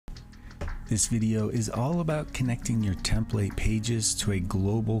This video is all about connecting your template pages to a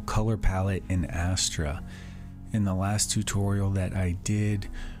global color palette in Astra. In the last tutorial that I did,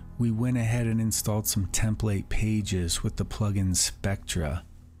 we went ahead and installed some template pages with the plugin Spectra.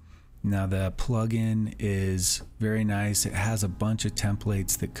 Now the plugin is very nice. It has a bunch of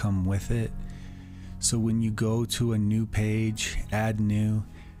templates that come with it. So when you go to a new page, add new,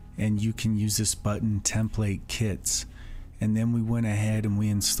 and you can use this button, template kits. And then we went ahead and we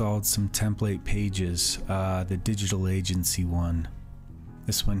installed some template pages, the digital agency one,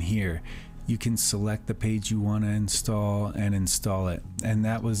 this one here. You can select the page you want to install and install it. And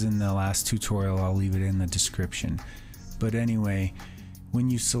that was in the last tutorial. I'll leave it in the description. But anyway,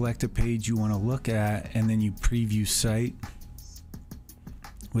 when you select a page you want to look at and then you preview site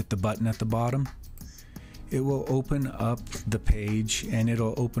with the button at the bottom, it will open up the page and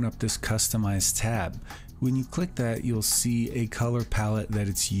it'll open up this customize tab. When you click that, you'll see a color palette that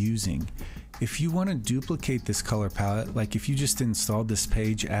it's using. If you want to duplicate this color palette, like if you just installed this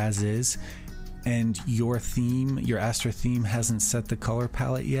page as is and your theme, your Astra theme hasn't set the color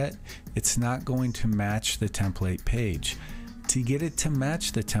palette yet, it's not going to match the template page. To get it to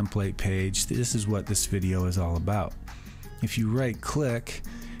match the template page, this is what this video is all about. If you right click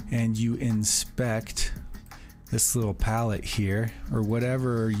and you inspect this little palette here, or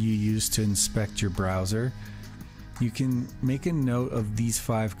whatever you use to inspect your browser, you can make a note of these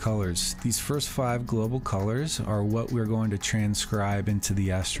 5 colors. These first 5 global colors are what we're going to transcribe into the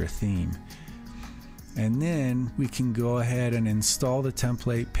Astra theme. And then we can go ahead and install the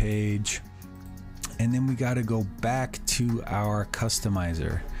template page, and then we got to go back to our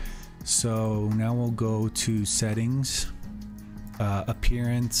customizer. So now we'll go to settings,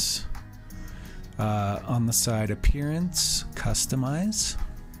 appearance, on the side appearance, customize,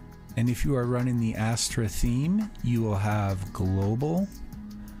 and if you are running the Astra theme, you will have global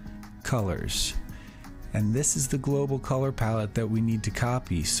colors, and this is the global color palette that we need to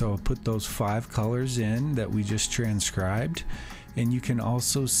copy. So I'll put those 5 colors in that we just transcribed, and you can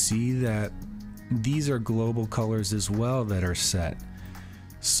also see that these are global colors as well that are set.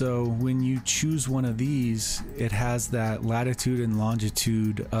 So when you choose one of these, it has that latitude and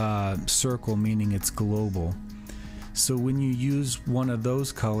longitude circle, meaning it's global. So when you use one of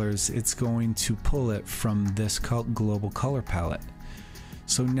those colors, it's going to pull it from this global color palette.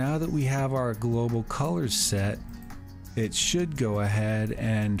 So now that we have our global colors set, it should go ahead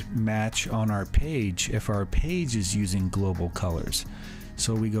and match on our page if our page is using global colors.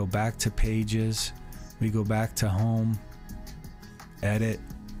 So we go back to pages, we go back to home, edit.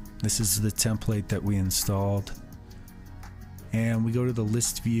 This is the template that we installed, and we go to the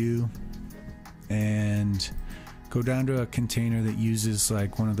list view and go down to a container that uses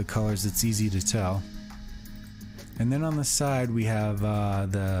like one of the colors that's easy to tell. And then on the side we have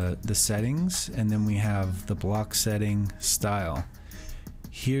the settings, and then we have the block setting style.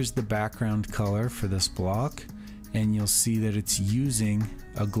 Here's the background color for this block, and you'll see that it's using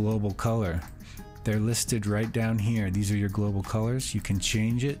a global color. They're listed right down here. These are your global colors. You can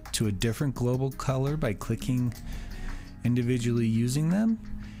change it to a different global color by clicking individually using them.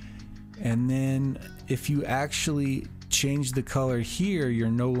 And then if you actually change the color here, you're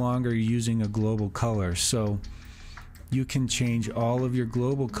no longer using a global color. So you can change all of your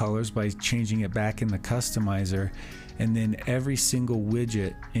global colors by changing it back in the customizer, and then every single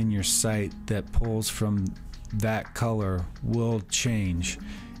widget in your site that pulls from that color will change.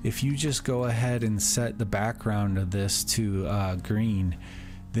 If you just go ahead and set the background of this to green,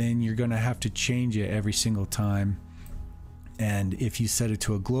 then you're going to have to change it every single time. And if you set it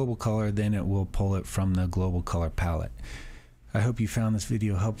to a global color, then it will pull it from the global color palette. I hope you found this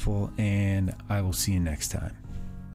video helpful, and I will see you next time.